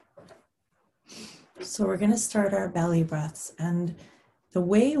So we're going to start our belly breaths. And the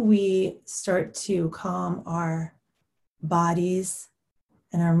way we start to calm our bodies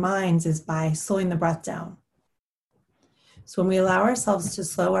and our minds is by slowing the breath down. So when we allow ourselves to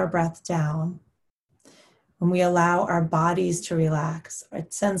slow our breath down, when we allow our bodies to relax,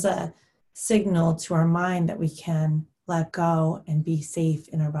 it sends a signal to our mind that we can let go and be safe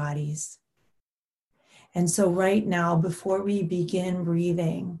in our bodies. And so right now, before we begin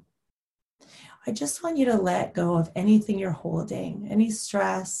breathing, I just want you to let go of anything you're holding, any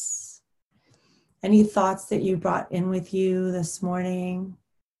stress, any thoughts that you brought in with you this morning,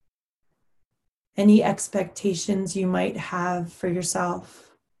 any expectations you might have for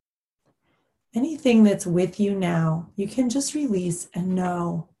yourself. Anything that's with you now, you can just release and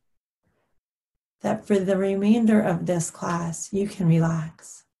know that for the remainder of this class, you can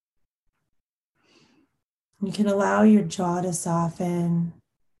relax. You can allow your jaw to soften,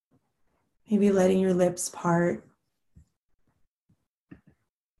 maybe letting your lips part,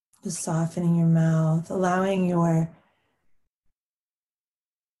 just softening your mouth, allowing your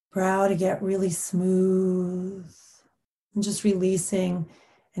brow to get really smooth, and just releasing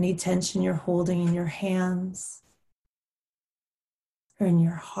any tension you're holding in your hands or in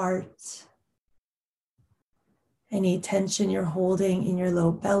your heart. Any tension you're holding in your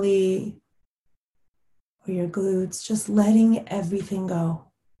low belly or your glutes, just letting everything go.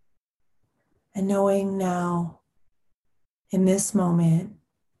 And knowing now, in this moment,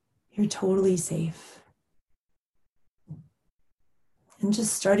 you're totally safe. And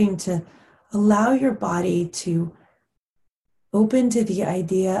just starting to allow your body to open to the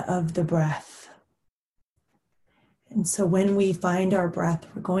idea of the breath. And so when we find our breath,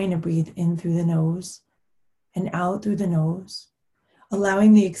 we're going to breathe in through the nose and out through the nose,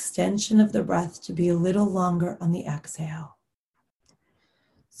 allowing the extension of the breath to be a little longer on the exhale.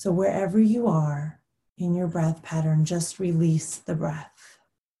 So wherever you are in your breath pattern, just release the breath.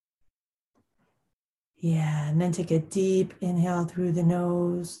 Yeah, and then take a deep inhale through the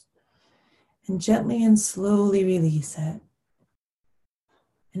nose and gently and slowly release it.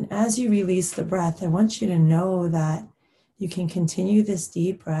 And as you release the breath, I want you to know that you can continue this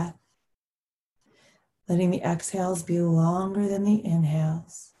deep breath, letting the exhales be longer than the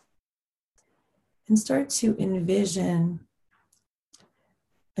inhales. And start to envision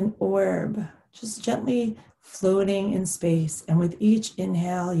an orb just gently floating in space. And with each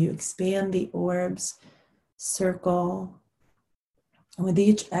inhale, you expand the orb's circle. And with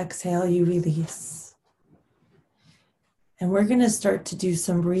each exhale, you release. And we're going to start to do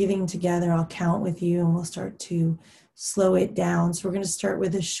some breathing together. I'll count with you and we'll start to slow it down. So we're going to start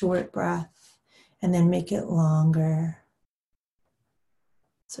with a short breath and then make it longer.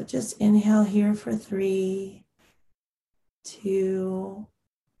 So just inhale here for 3, 2,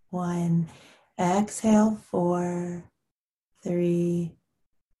 1. Exhale 4, 3,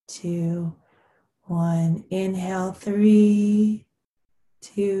 2, 1. Inhale 3,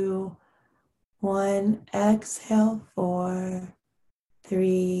 2, 1. Exhale 4,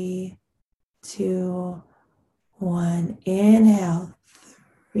 3, 2, 1. Inhale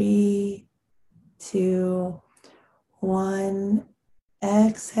 3, 2, 1.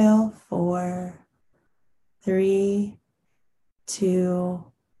 Exhale 4, 3, 2,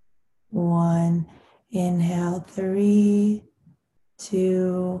 1. Inhale 3,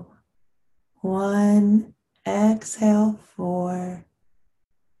 2, 1. Exhale 4,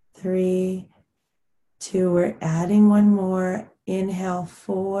 3, 2. We're adding one more. Inhale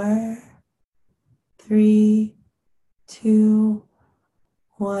 4, 3, 2,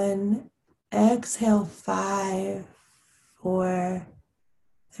 1. Exhale 5, 4,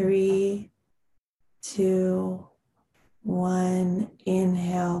 3, 2, 1.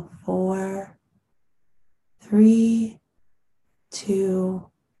 Inhale 4, 3,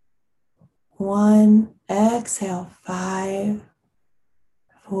 2, 1. Exhale 5,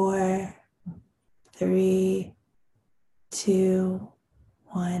 4, 3, 2,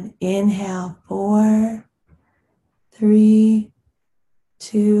 1. Inhale 4, 3,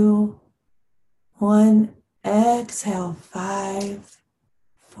 2, 1. Exhale 5,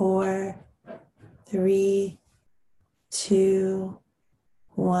 4, 3, 2,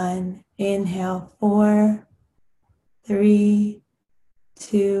 1. Inhale 4, 3,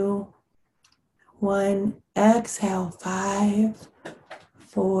 2, 1. Exhale 5,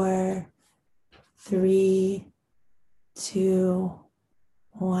 4, 3, 2,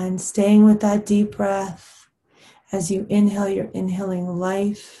 1. Staying with that deep breath. As you inhale, you're inhaling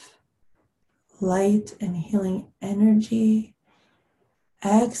life, light, and healing energy.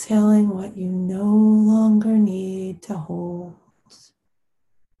 Exhaling what you no longer need to hold.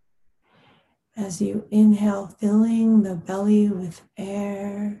 As you inhale, filling the belly with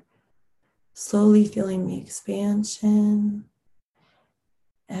air, slowly feeling the expansion,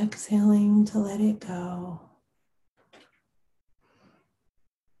 exhaling to let it go.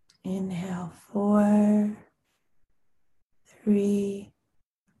 Inhale, 4, 3,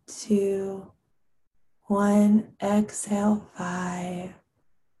 2, 1. Exhale, 5,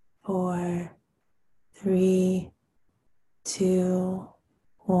 4, 3, 2,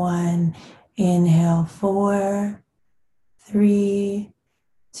 1. Inhale, 4, 3,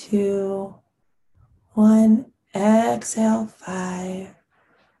 2, 1. Exhale, 5,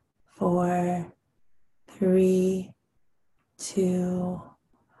 4, 3, 2,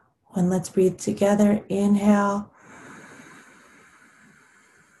 1. Let's breathe together. Inhale.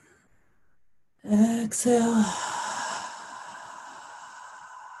 Exhale.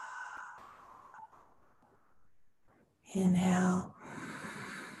 Inhale.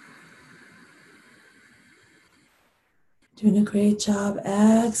 Doing a great job.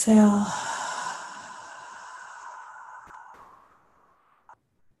 Exhale.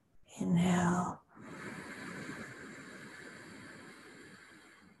 Inhale.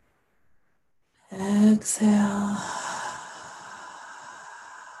 Exhale.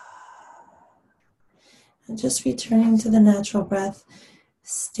 And just returning to the natural breath,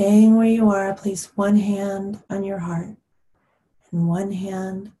 staying where you are. Place one hand on your heart and one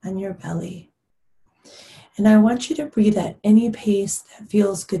hand on your belly. And I want you to breathe at any pace that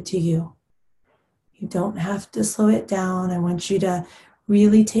feels good to you. You don't have to slow it down. I want you to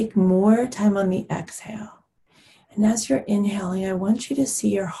really take more time on the exhale. And as you're inhaling, I want you to see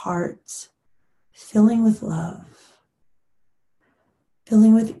your heart filling with love,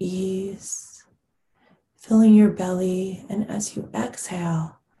 filling with ease, filling your belly. And as you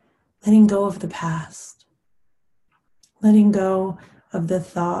exhale, letting go of the past, letting go of the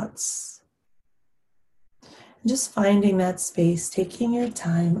thoughts, and just finding that space, taking your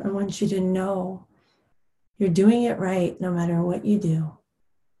time. I want you to know you're doing it right no matter what you do.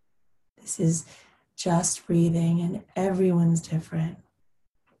 This is just breathing, and everyone's different.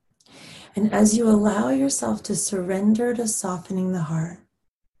 And as you allow yourself to surrender to softening the heart,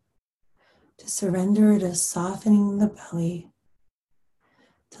 to surrender to softening the belly,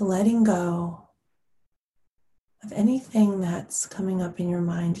 to letting go of anything that's coming up in your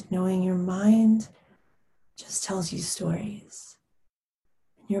mind, knowing your mind just tells you stories.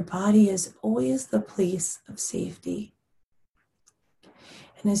 And your body is always the place of safety.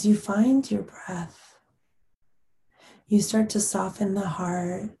 And as you find your breath, you start to soften the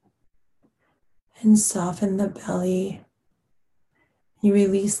heart and soften the belly. You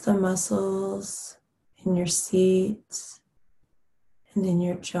release the muscles in your seat and in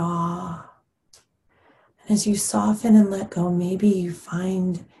your jaw. And as you soften and let go, maybe you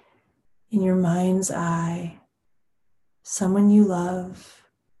find in your mind's eye someone you love.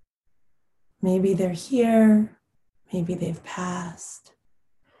 Maybe they're here, maybe they've passed.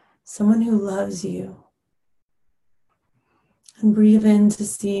 Someone who loves you. And breathe into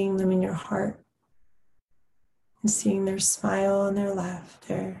seeing them in your heart and seeing their smile and their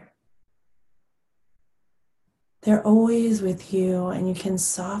laughter. They're always with you, and you can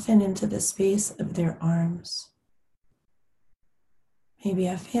soften into the space of their arms. Maybe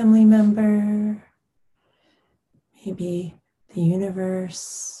a family member, maybe the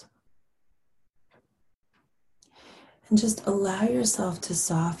universe. And just allow yourself to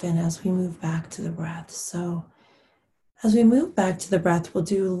soften as we move back to the breath. So as we move back to the breath, we'll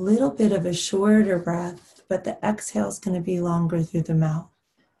do a little bit of a shorter breath, but the exhale is going to be longer through the mouth.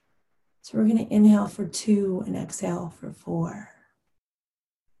 So we're going to inhale for 2 and exhale for 4.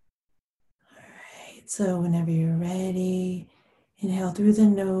 All right, so whenever you're ready, inhale through the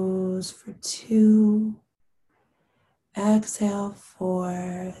nose for 2. Exhale,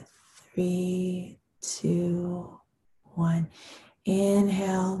 4, 3, 2, 1.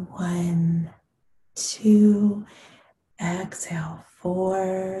 Inhale, 1, 2. Exhale,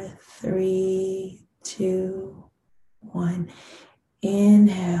 4, 3, 2, 1.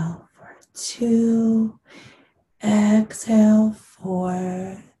 Inhale for 2. Exhale,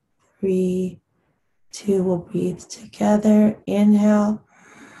 4, 3, 2. We'll breathe together. Inhale.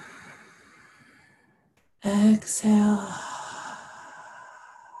 Exhale.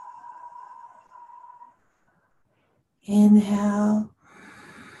 Inhale.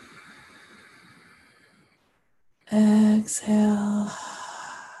 Exhale.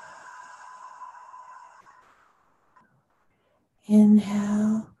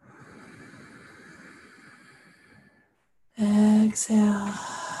 Inhale. Exhale.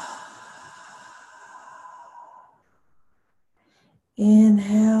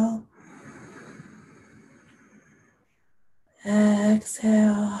 Inhale.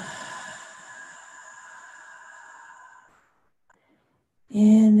 Exhale.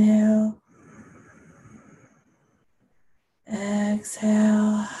 Inhale.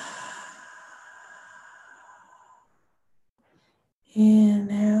 Exhale.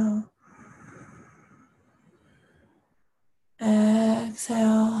 Inhale.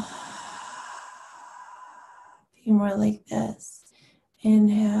 Exhale. A few more like this.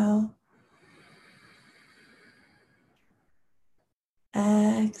 Inhale.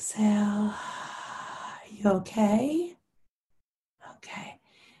 Exhale. Are you okay? Okay.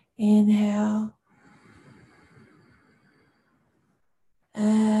 Inhale.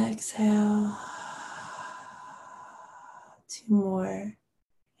 Exhale. Two more.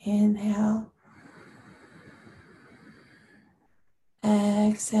 Inhale.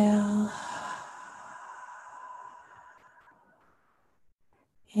 Exhale.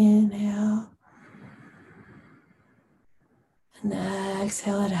 Inhale. And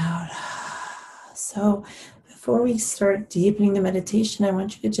exhale it out. So before we start deepening the meditation, I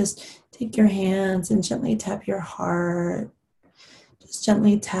want you to just take your hands and gently tap your heart. Just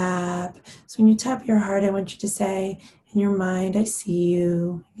gently tap. So when you tap your heart, I want you to say in your mind, I see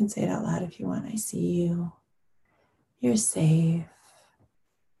you. You can say it out loud if you want. I see you. You're safe.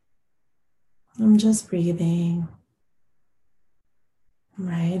 I'm just breathing.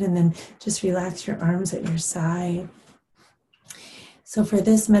 Right? And then just relax your arms at your side. So for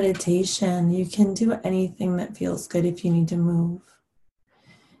this meditation, you can do anything that feels good if you need to move.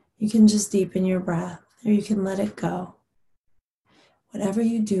 You can just deepen your breath, or you can let it go. Whatever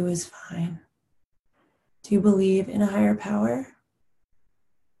you do is fine. Do you believe in a higher power?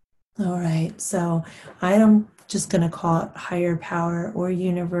 All right, so I'm just going to call it higher power or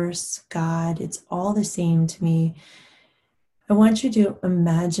universe, God. It's all the same to me. I want you to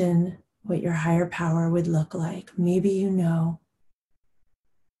imagine what your higher power would look like. Maybe you know.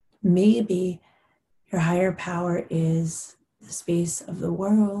 Maybe your higher power is the space of the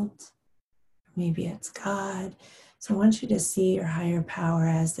world. Maybe it's God. So I want you to see your higher power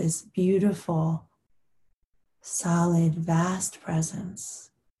as this beautiful, solid, vast presence.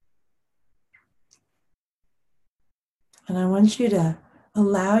 And I want you to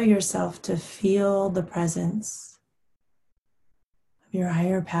allow yourself to feel the presence of your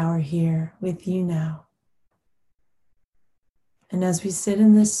higher power here with you now. And as we sit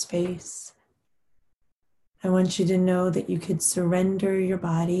in this space, I want you to know that you could surrender your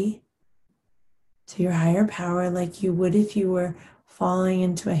body to your higher power like you would if you were falling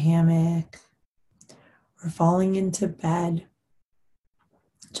into a hammock or falling into bed.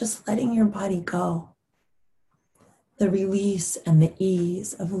 Just letting your body go. The release and the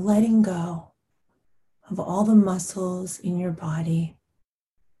ease of letting go of all the muscles in your body.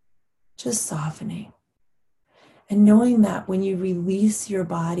 Just softening. And knowing that when you release your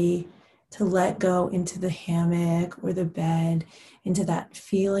body to let go into the hammock or the bed, into that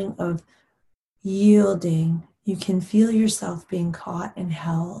feeling of yielding, you can feel yourself being caught and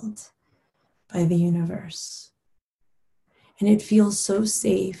held by the universe. And it feels so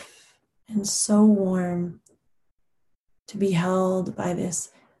safe and so warm to be held by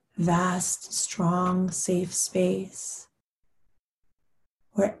this vast, strong, safe space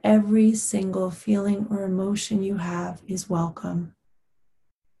where every single feeling or emotion you have is welcome,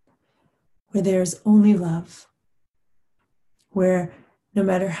 where there's only love, where no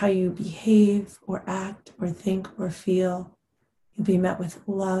matter how you behave or act or think or feel, you'll be met with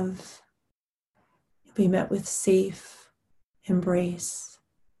love, you'll be met with safe embrace,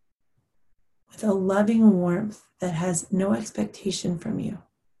 with a loving warmth that has no expectation from you.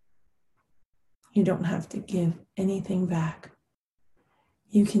 You don't have to give anything back.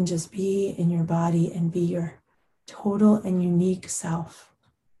 You can just be in your body and be your total and unique self.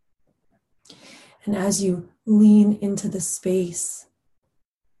 And as you lean into the space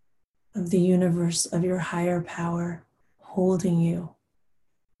of the universe, of your higher power holding you,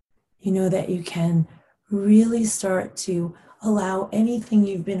 you know that you can really start to allow anything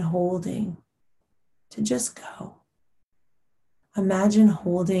you've been holding to just go. Imagine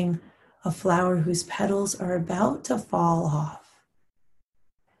holding a flower whose petals are about to fall off.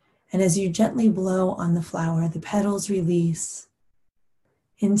 And as you gently blow on the flower, the petals release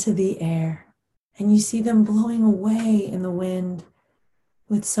into the air, and you see them blowing away in the wind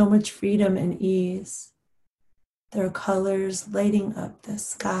with so much freedom and ease. Their colors lighting up the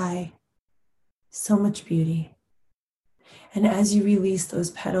sky, so much beauty. And as you release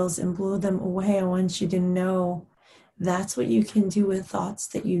those petals and blow them away, I want you to know that's what you can do with thoughts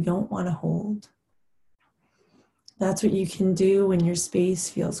that you don't want to hold. That's what you can do when your space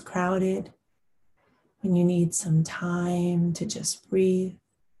feels crowded, when you need some time to just breathe.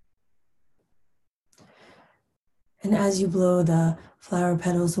 And as you blow the flower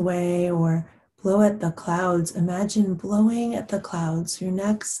petals away or blow at the clouds, imagine blowing at the clouds. Your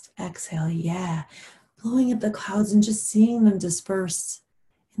next exhale, blowing at the clouds and just seeing them disperse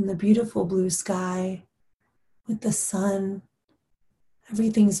in the beautiful blue sky with the sun.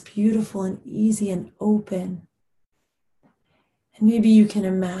 Everything's beautiful and easy and open. And maybe you can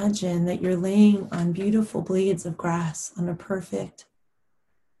imagine that you're laying on beautiful blades of grass on a perfect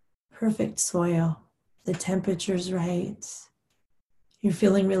soil. The temperature's right. You're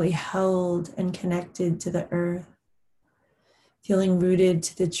feeling really held and connected to the earth, feeling rooted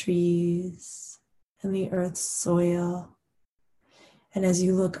to the trees and the earth's soil. And as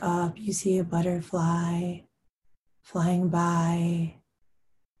you look up, you see a butterfly flying by.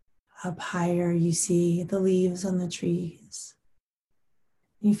 Up higher, you see the leaves on the trees.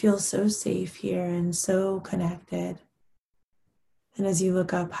 You feel so safe here and so connected. And as you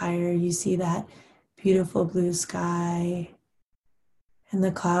look up higher, you see that beautiful blue sky and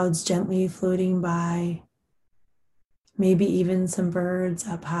the clouds gently floating by, maybe even some birds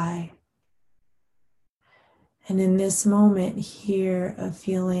up high. And in this moment here of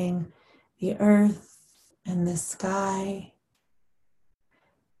feeling the earth and the sky,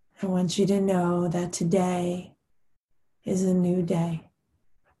 I want you to know that today is a new day.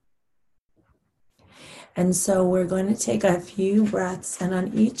 And so we're going to take a few breaths, and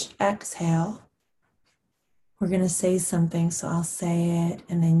on each exhale, we're going to say something. So I'll say it,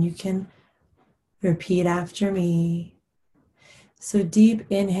 and then you can repeat after me. So deep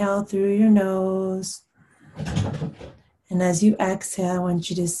inhale through your nose. And as you exhale, I want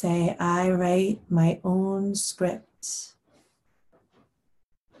you to say, I write my own script.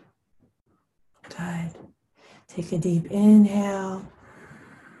 Good. Take a deep inhale.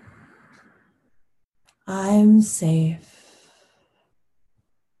 I'm safe.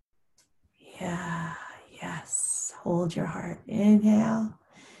 Yeah, yes. Hold your heart. Inhale.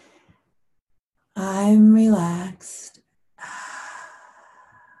 I'm relaxed.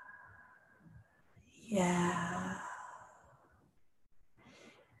 Yeah.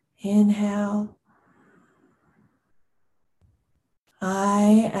 Inhale.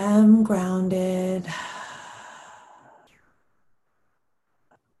 I am grounded.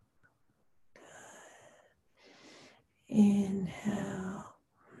 Inhale.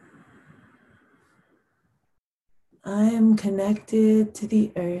 I am connected to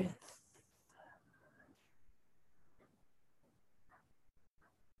the earth.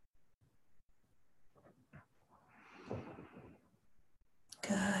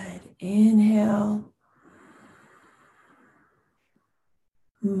 Good. Inhale.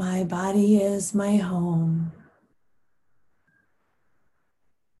 My body is my home.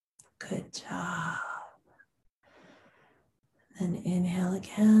 Good job. Then inhale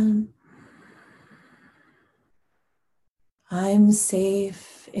again. I'm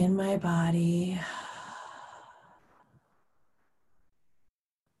safe in my body.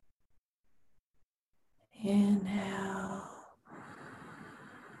 Inhale.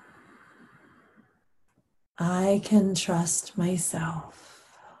 I can trust myself.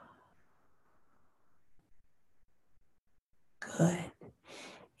 Good.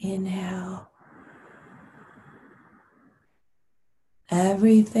 Inhale.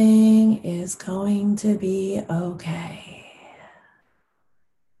 Everything is going to be okay.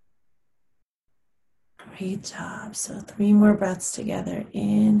 Great job. So 3 more breaths together.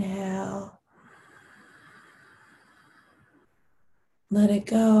 Inhale. Let it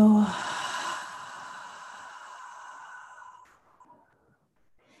go.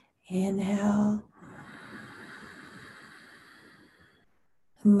 Inhale.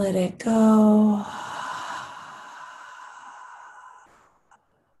 And let it go.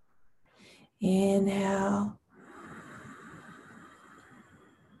 Inhale.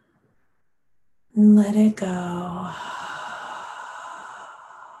 And let it go.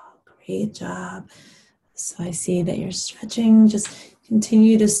 Great job. So I see that you're stretching. Just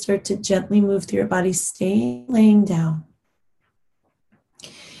continue to start to gently move through your body, staying laying down.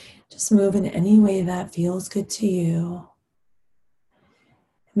 Just move in any way that feels good to you.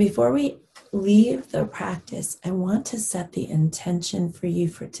 And before we leave the practice, I want to set the intention for you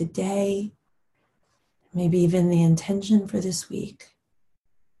for today, maybe even the intention for this week.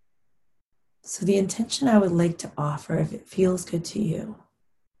 So the intention I would like to offer, if it feels good to you,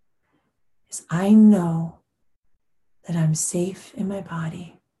 is I know that I'm safe in my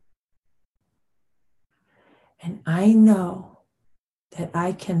body. And I know that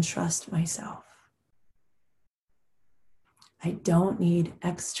I can trust myself. I don't need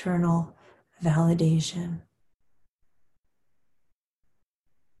external validation.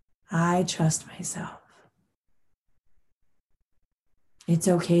 I trust myself. It's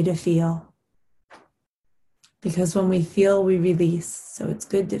okay to feel, because when we feel, we release. So it's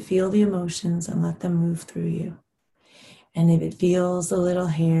good to feel the emotions and let them move through you. And if it feels a little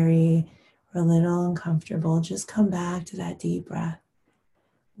hairy or a little uncomfortable, just come back to that deep breath.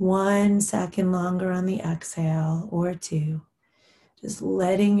 1 second longer on the exhale, or 2. Just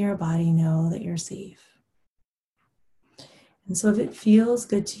letting your body know that you're safe. And so if it feels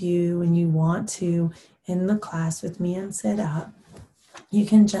good to you and you want to end the class with me and sit up, you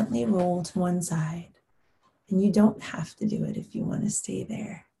can gently roll to one side. And you don't have to do it if you want to stay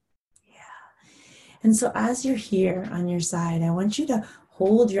there. Yeah. And so as you're here on your side, I want you to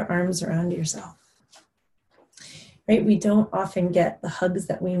hold your arms around yourself. Right? We don't often get the hugs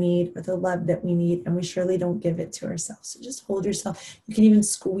that we need or the love that we need, and we surely don't give it to ourselves. So just hold yourself. You can even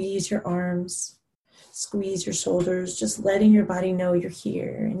squeeze your arms, squeeze your shoulders, just letting your body know you're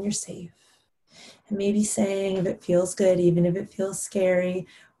here and you're safe. And maybe saying, if it feels good, even if it feels scary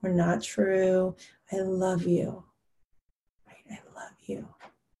or not true, I love you. Right? I love you.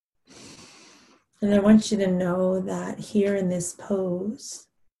 And I want you to know that here in this pose,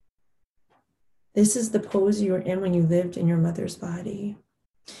 this is the pose you were in when you lived in your mother's body.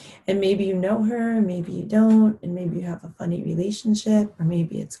 And maybe you know her, maybe you don't, and maybe you have a funny relationship, or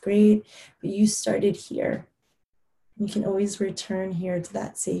maybe it's great, but you started here. You can always return here to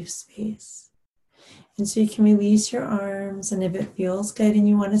that safe space. And so you can release your arms, and if it feels good and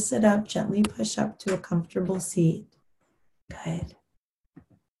you want to sit up, gently push up to a comfortable seat. Good.